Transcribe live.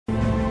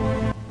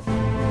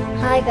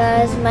Hi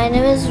guys, my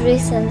name is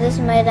Reese and this is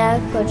my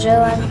dad,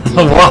 Kojo, and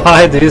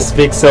Why do you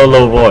speak so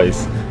low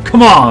voice?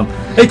 Come on!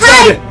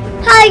 Excited!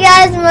 Hi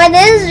guys, my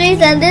name is Reese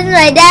and this is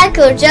my dad,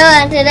 Kojo,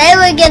 and today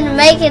we're gonna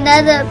make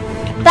another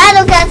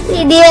Battle Cat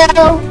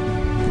video.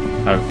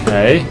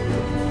 Okay.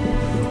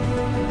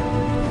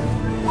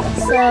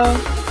 So,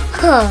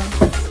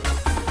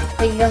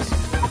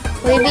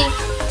 we beat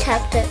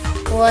chapter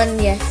 1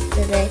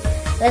 yesterday.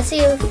 Let's see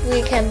if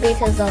we can beat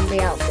a zombie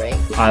outbreak.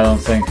 I don't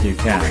think you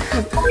can.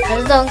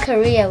 This is on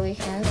Korea, we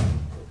can.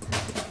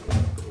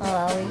 Oh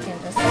well, we can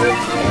just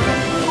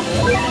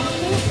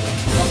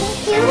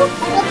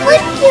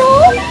Thank you.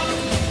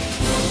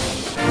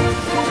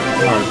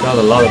 Oh, I got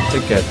a lot of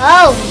tickets.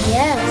 Oh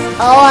yes.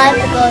 Oh, I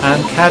forgot.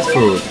 And cat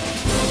food.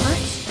 What?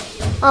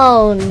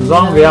 Oh no.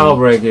 Zombie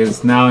outbreak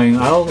is now in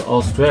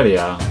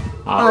Australia.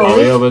 Are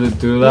we able to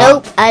do that?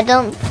 Nope, I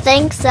don't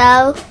think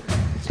so.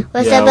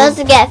 We're supposed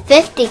to get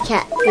 50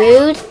 cat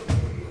food.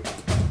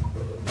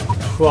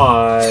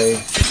 Try.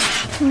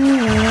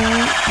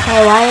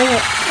 Hey, why is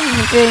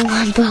it doing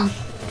one bomb?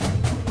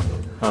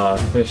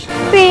 Fish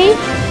cat. Free.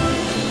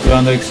 Do you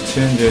want to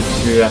exchange it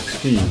to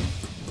XP?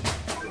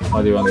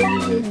 Or do you want to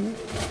use it?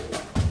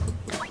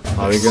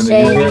 Are we going to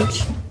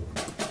use it?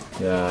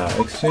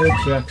 Yeah, exchange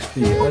to XP.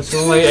 It's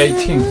only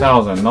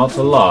 18,000, not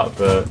a lot,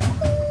 but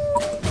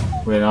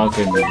we're not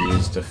going to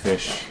use the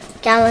fish.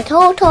 Gamma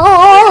Toto.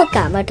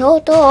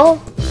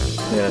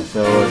 Yeah,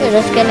 so You're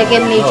just gonna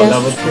give me just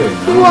level 2.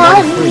 one.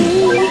 Level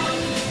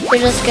 3.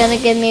 You're just gonna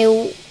give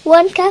me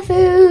one cat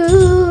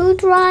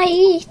food,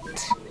 right?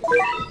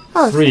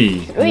 Oh,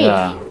 3.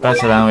 Yeah,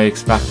 better than we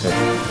expected.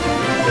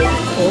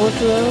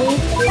 Wardrobe.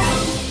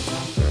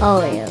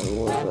 Oh yeah,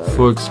 wardrobe.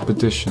 Full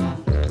expedition.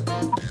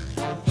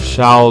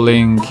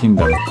 Shaolin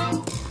Kingdom.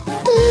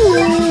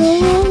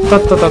 Da,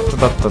 da, da,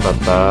 da, da, da,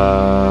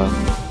 da.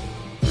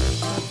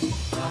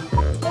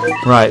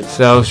 Right,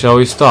 so shall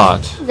we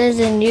start? There's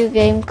a new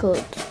game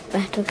called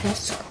Battle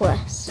Cat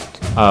Quest.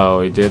 Oh,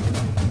 we did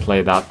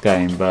play that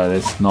game, but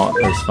it's not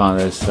as fun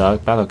as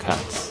Battle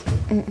Cats.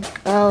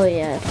 Oh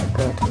yeah, I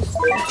forgot.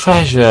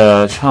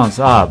 Treasure chance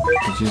up.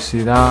 Did you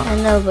see that? I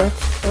know, but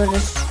we'll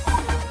just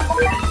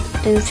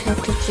do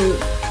chapter 2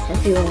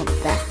 if you want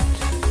that.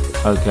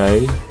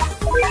 Okay.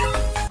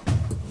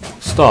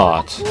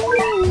 Start.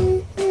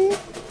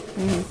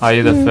 Are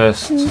you the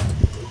first?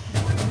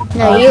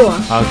 No, you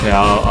are. Okay,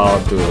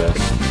 I'll do this.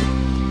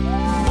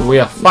 We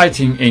are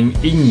fighting in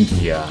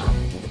India.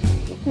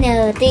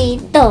 No, dee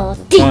da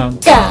dun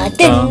dun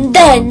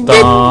dun dun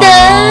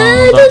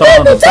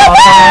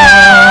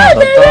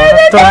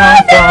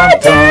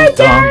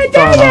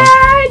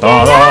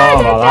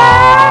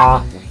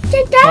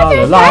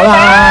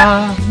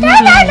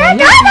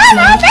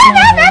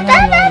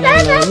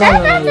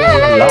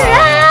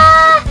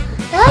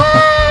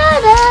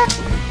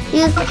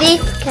You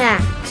thief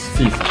cat.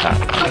 Thief cat,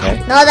 okay?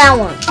 No, that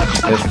one.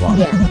 This one.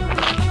 Yeah.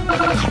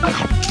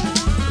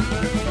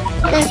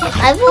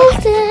 I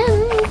voted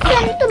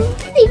Phantom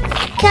Thief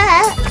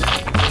Cat.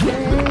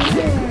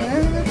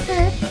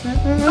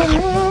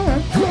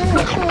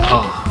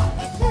 Oh.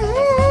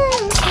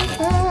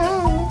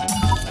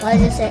 What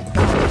did you say?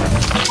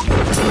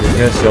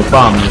 Because your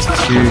bomb is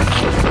too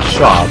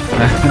sharp.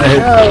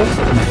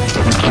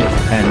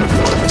 And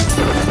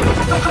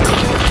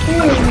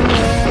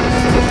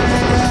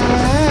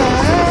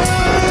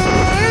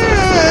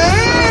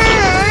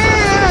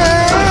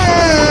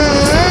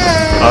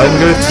I'm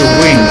going to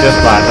win just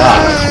like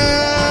that.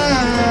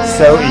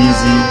 So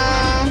easy.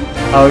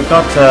 Oh, we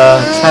got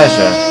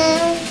treasure.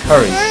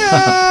 Curry.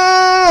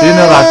 Do you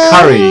know that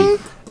curry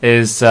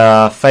is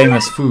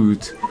famous food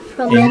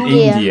From in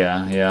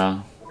India?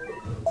 Yeah.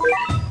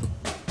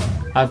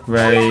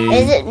 Upgrade.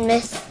 Is it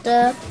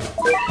Mr.?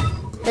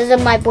 Is it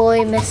my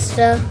boy,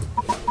 Mr.?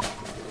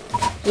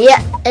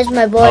 Yeah, it's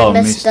my boy,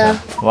 Mr.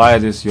 Why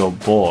is this your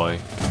boy?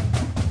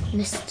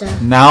 Mr.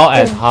 Now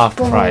at half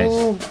price.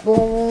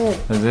 Boom.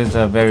 This is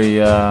a very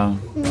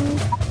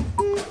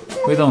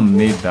we don't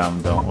need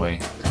them, don't we?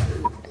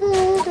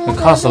 It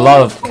costs a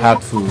lot of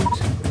cat food.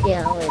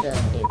 Yeah, we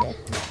don't need it.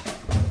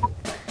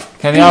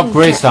 Can you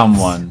upgrade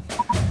someone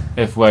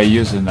if we're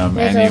using them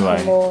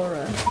anyway?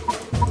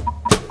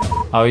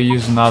 Are we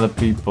using other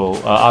people,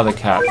 other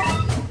cat?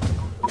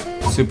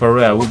 Super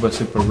rare, uber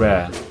super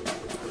rare.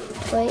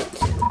 Wait.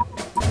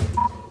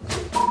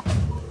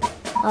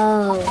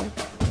 Oh.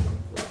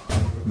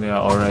 They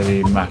are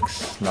already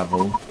max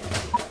level.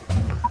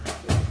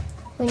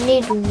 We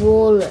need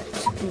wallet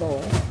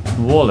more.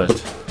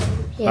 Wallet?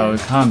 Yeah. Oh, we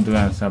can't do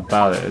anything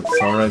about it.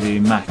 It's already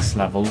max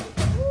level.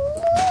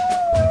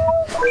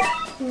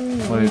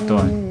 What are you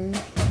doing?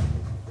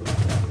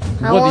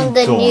 I want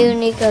the new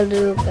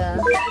Nickeluga.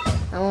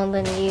 I want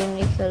the new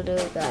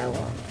Nickeluga. I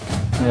want.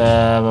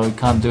 Yeah, but we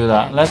can't do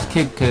that. Let's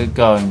keep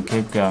going,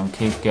 keep going.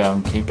 Baby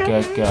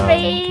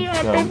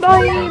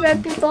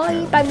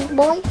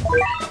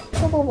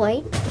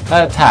boy.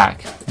 Let's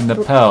attack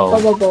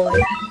Nepal.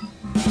 Boy.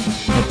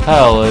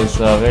 Nepal is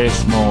a very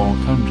small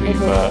country,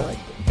 but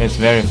it's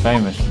very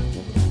famous.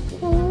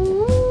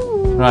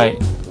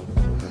 Right.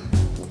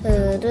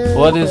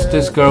 What is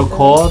this girl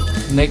called?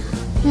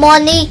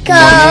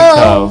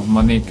 Monico.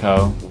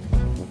 Monico.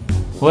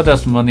 What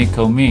does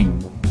Monico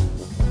mean?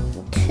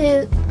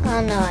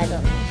 Oh no, I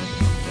don't know.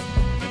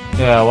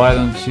 Yeah, why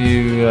don't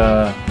you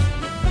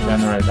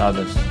generate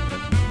others?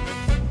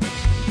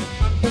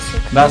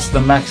 That's the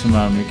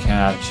maximum you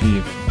can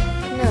achieve.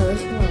 No,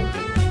 it's not.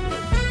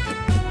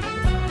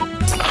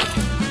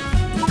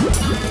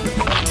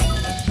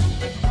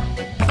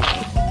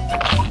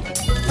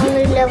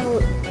 Only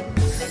level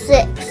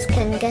 6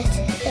 can get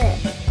her.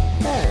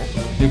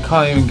 You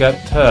can't even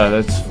get her.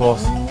 That's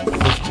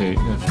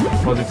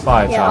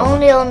 45. Yeah,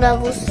 only on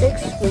level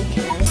 6 we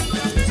can.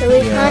 So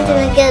we can't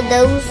even get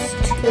those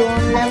 2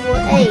 on level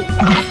 8.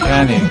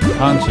 Can you?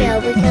 Can't you? Yeah,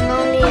 we can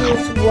only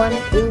use 1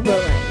 Uber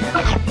right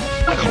now.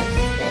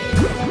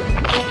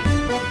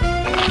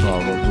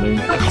 Probably.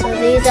 So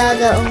these are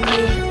the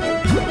only.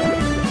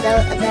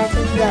 That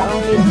is the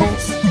only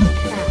best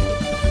cat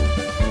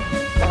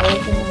that we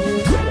can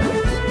use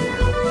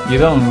right now. You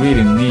don't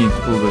really need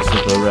Uber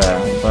Super Rare,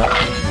 but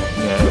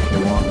yeah, if you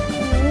want.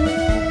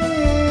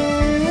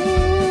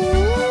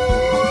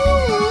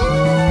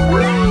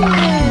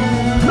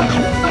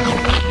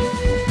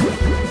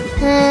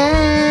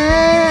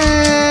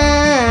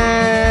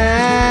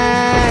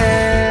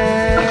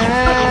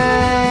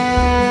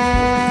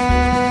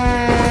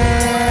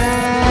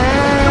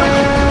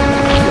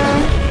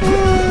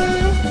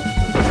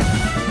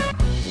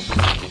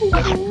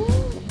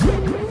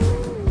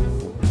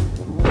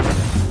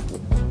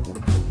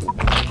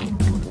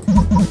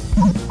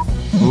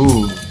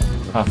 Ooh,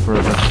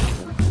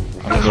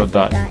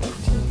 Aphrodite.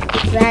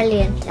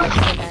 Valiant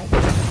Aphrodite.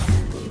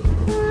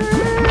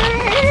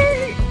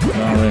 I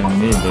don't really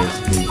need these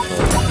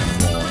people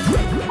anymore.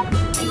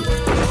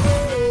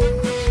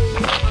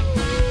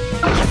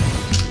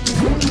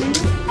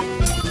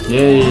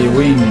 Yay,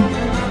 win!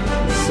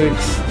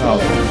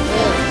 6,000.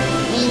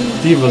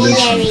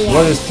 Devolution.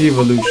 What is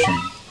devolution?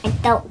 I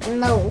don't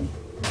know.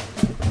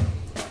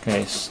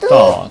 Okay,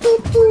 start.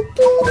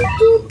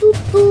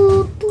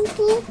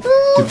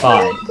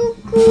 Dubai.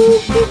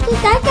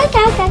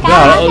 There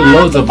are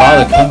loads of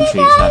other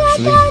countries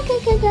actually.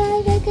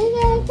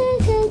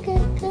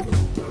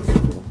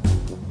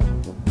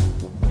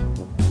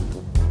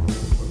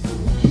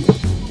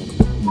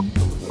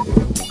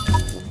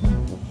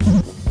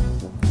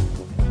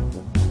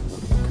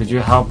 Could you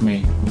help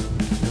me?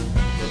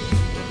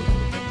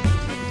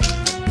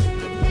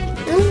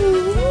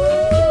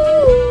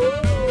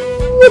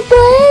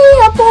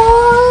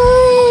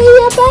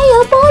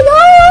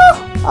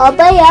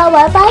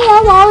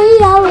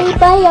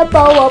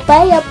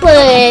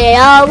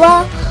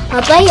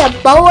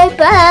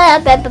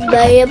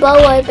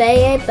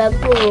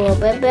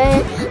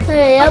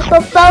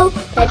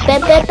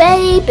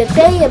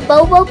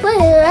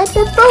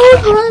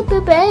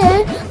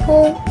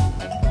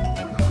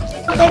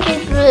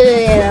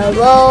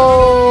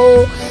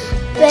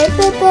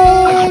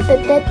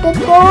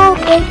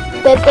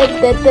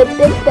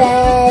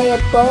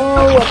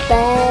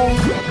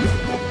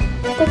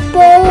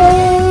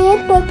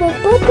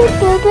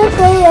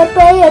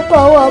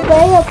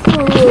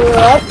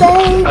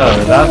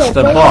 Oh, that's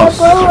the boss.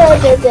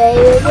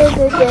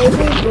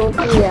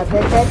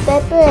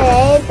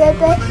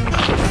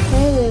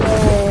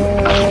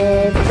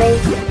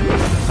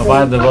 Oh,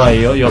 by the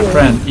way, your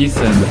friend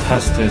Ethan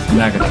tested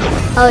negative.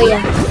 Oh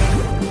yeah.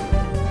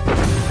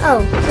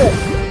 Oh, good.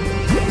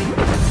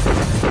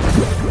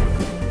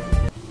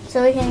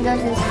 So we can go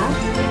to his house?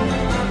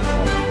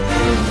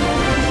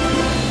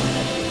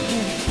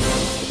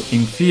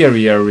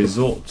 Inferior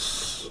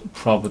results.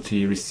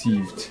 Property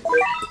received.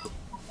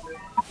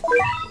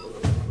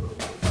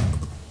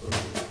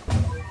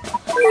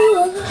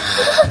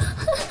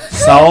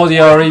 Saudi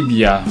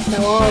Arabia.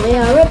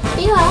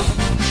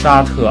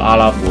沙特阿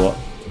拉伯.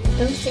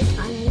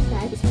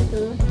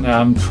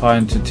 I'm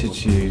trying to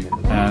teach you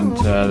and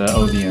the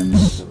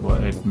audience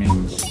what it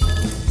means.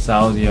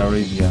 Saudi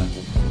Arabia.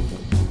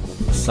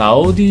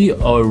 Saudi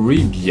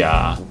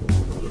Arabia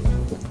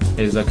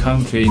is a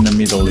country in the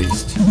Middle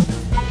East.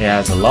 It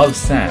has a lot of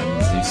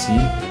sands, you see.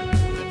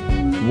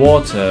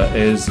 Water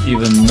is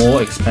even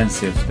more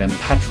expensive than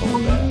petrol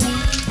there.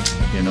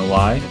 You know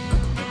why?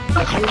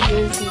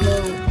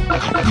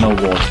 No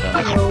water.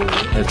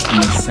 It's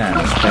in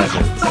sands,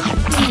 deserts.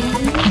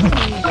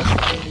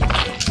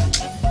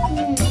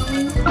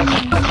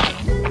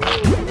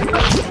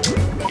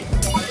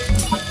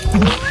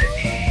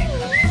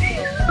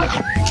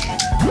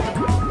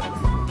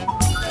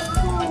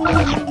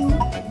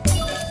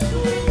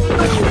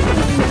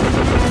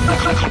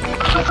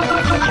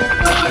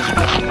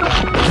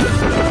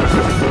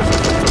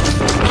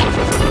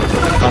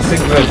 I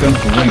think we're going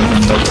to win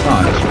in no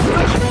time.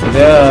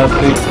 They're a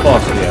big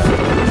boss here.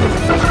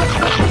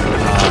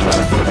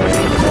 Okay,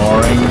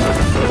 boring.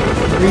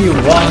 We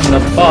won the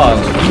boss.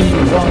 We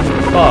won the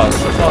boss.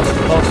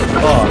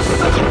 Boss.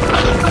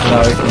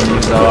 Now we can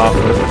use our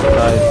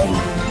Aphrodite.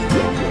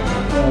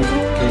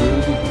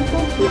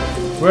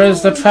 Okay. Where's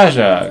the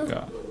treasure?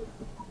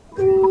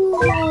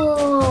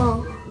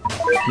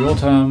 Your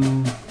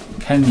turn.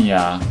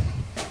 Kenya.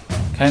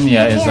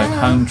 Kenya is a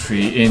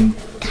country in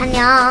East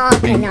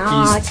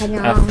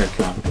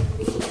Africa.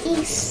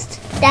 East,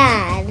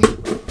 Dad.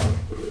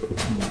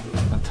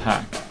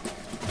 Attack.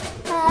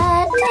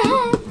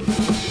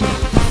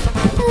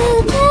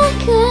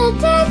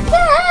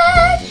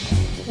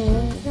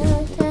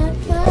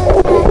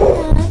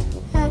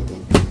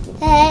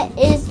 There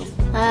is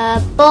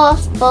a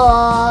boss.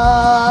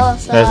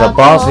 There's a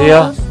boss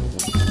here?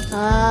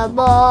 A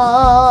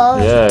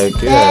boss. Yeah,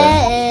 good.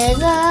 There is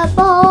a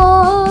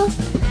boss.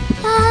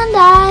 And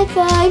I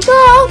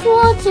forgot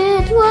what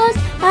it was.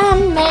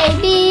 And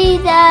maybe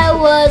there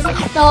was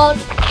not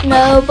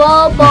no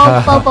boss.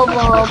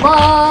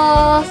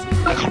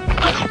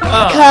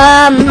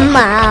 Come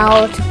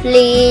out,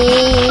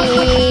 please.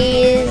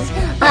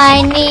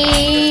 I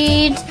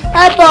need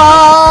a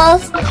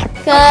boss,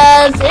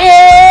 'cause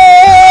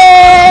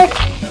it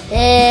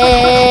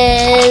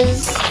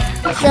is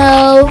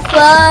so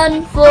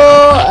fun for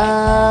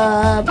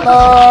a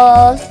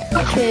boss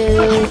to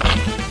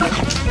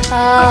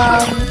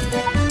come.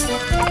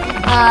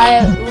 I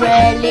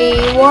really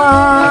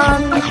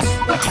want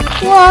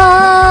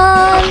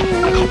one.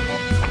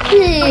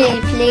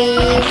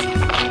 Please.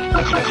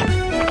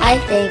 I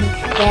think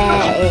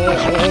there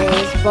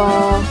is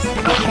boss.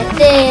 I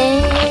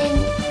think.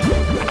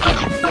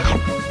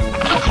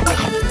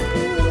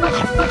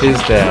 Is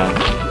there?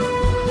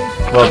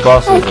 What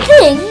boss I is it?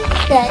 think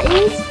there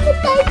is, but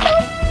I don't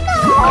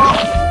know.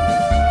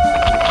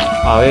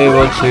 Are we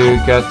able to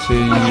get to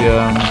you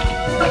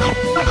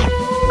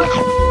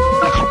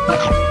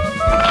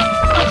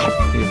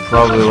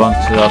probably want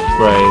to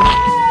upgrade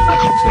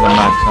to the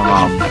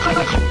maximum,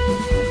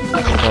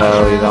 so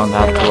you don't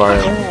have to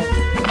worry.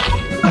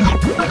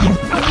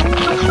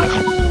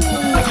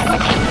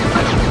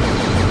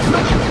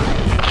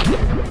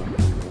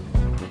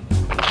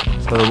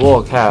 So the war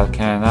cat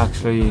can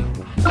actually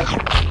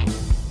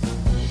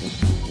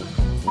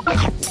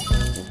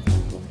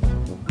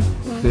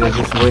they're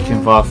just waiting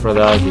for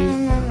Aphrodite.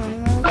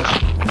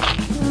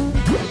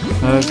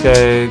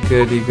 Okay,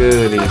 goody.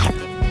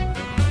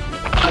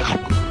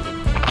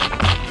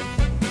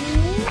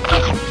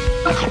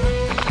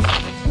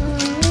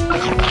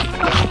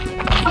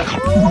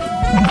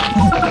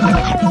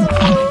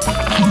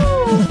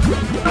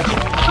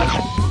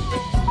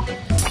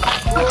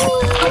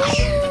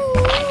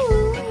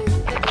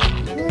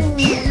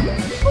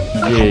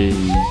 Yay.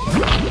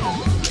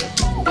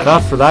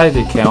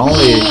 Aphrodite can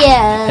only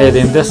hit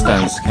in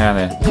distance, can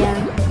it? Yeah.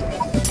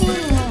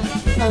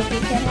 So we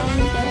can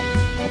only go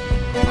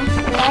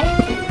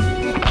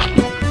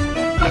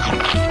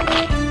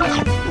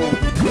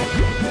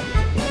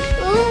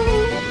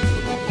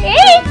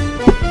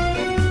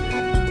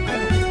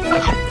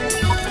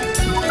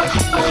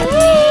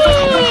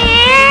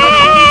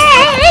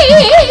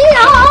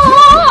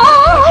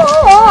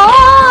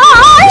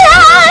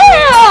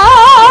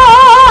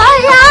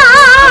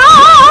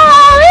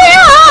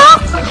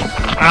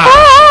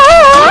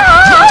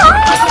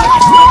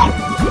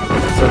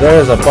There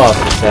is a boss,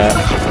 is that?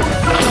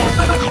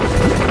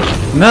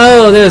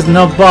 No, there's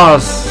no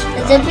boss.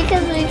 Is it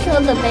because we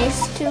killed the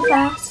base too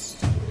fast?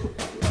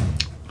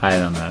 I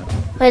don't know.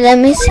 Wait, let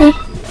me see.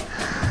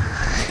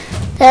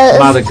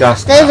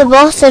 Madagascar. There's a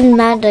boss in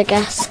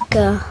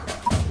Madagascar.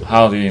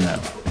 How do you know?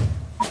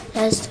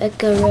 There's a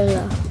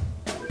gorilla.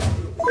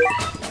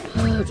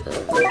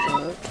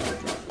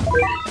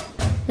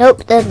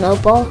 Nope, there's no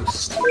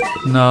boss.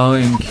 No,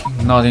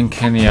 not in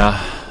Kenya.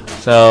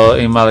 So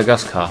in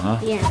Madagascar, huh?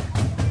 Yeah.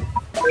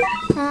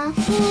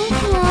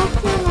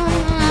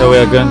 So we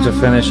are going to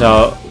finish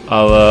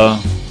our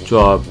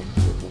job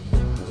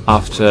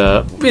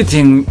after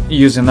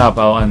using up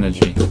our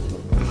energy.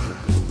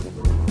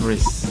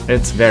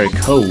 It's very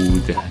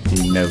cold. Do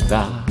you know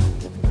that?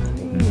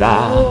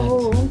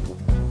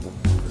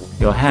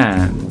 Your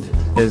hand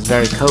is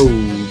very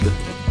cold.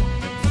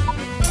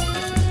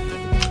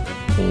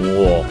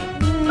 Whoa.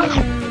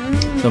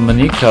 So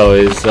Maniko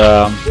is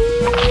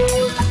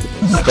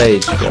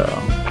stage girl.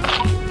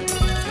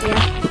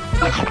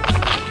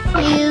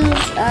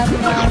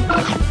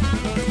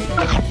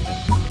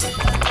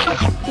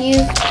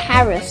 Use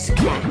Paris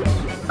cat.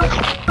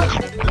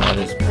 What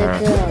is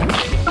Paris? The girl.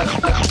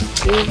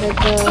 Use the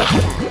girl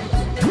cat.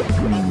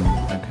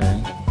 Okay.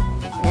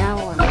 Now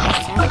one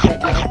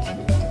separate.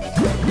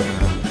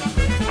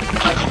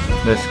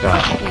 This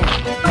guy.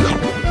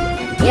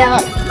 Yeah.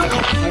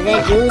 And then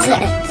use it.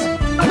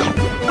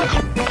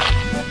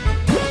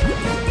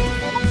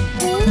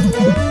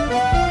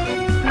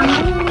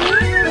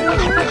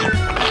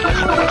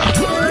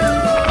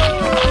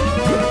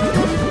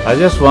 I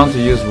just want to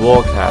use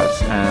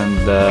Warcats and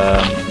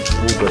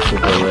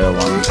super rare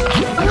ones.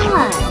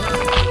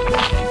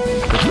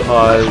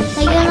 Why? Because...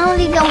 You can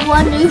only get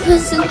one Uber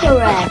super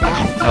rare.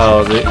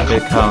 Oh, they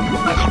can't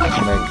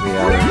make the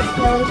others.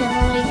 Yeah, we can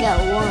only get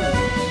one.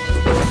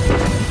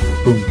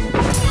 Boom.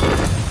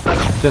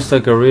 Just a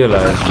gorilla,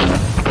 isn't it?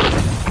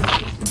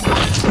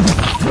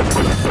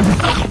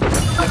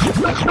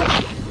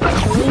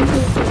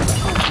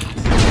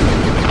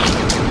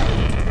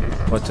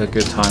 What a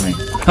good timing.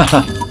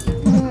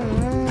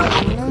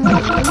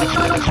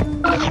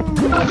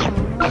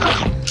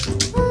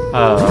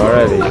 Oh,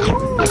 already.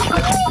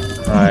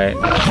 Right.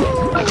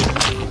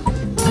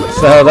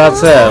 So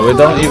that's it. We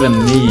don't even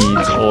need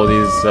all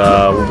these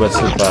Uber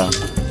Super.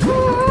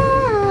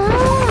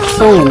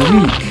 So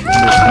weak,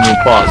 this new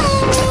boss.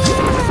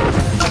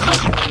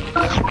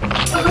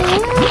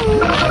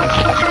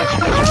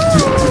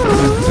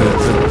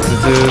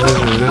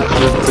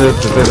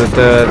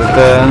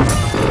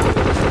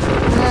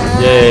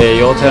 Yay,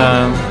 your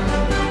turn.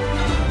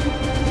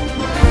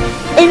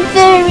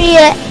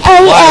 Inferior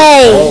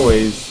Why AA.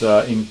 always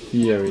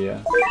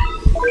inferior?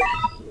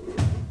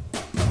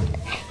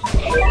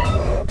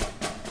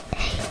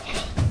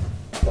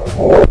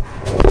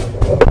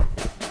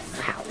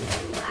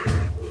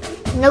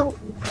 Nope.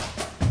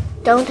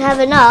 Don't have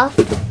enough.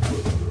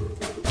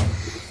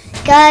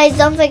 Guys,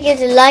 don't forget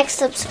to like,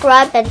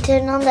 subscribe, and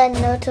turn on that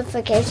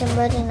notification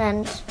button,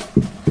 and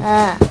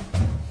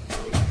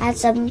add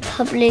some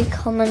public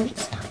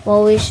comments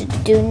what we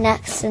should do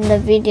next in the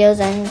videos,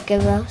 and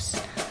give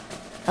us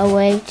a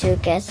way to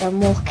get some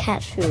more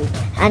cat food.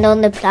 And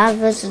on the Plants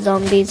vs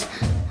Zombies,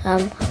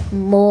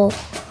 more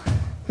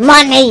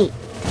money.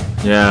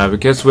 Yeah,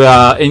 because we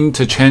are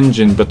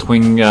interchanging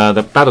between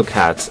the Battle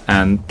Cats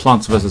and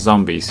Plants vs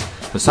Zombies.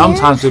 So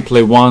sometimes we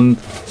play one,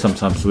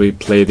 sometimes we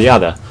play the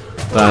other,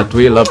 but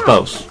we love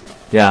both.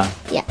 Yeah.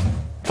 Yeah.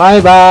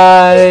 Bye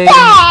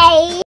bye.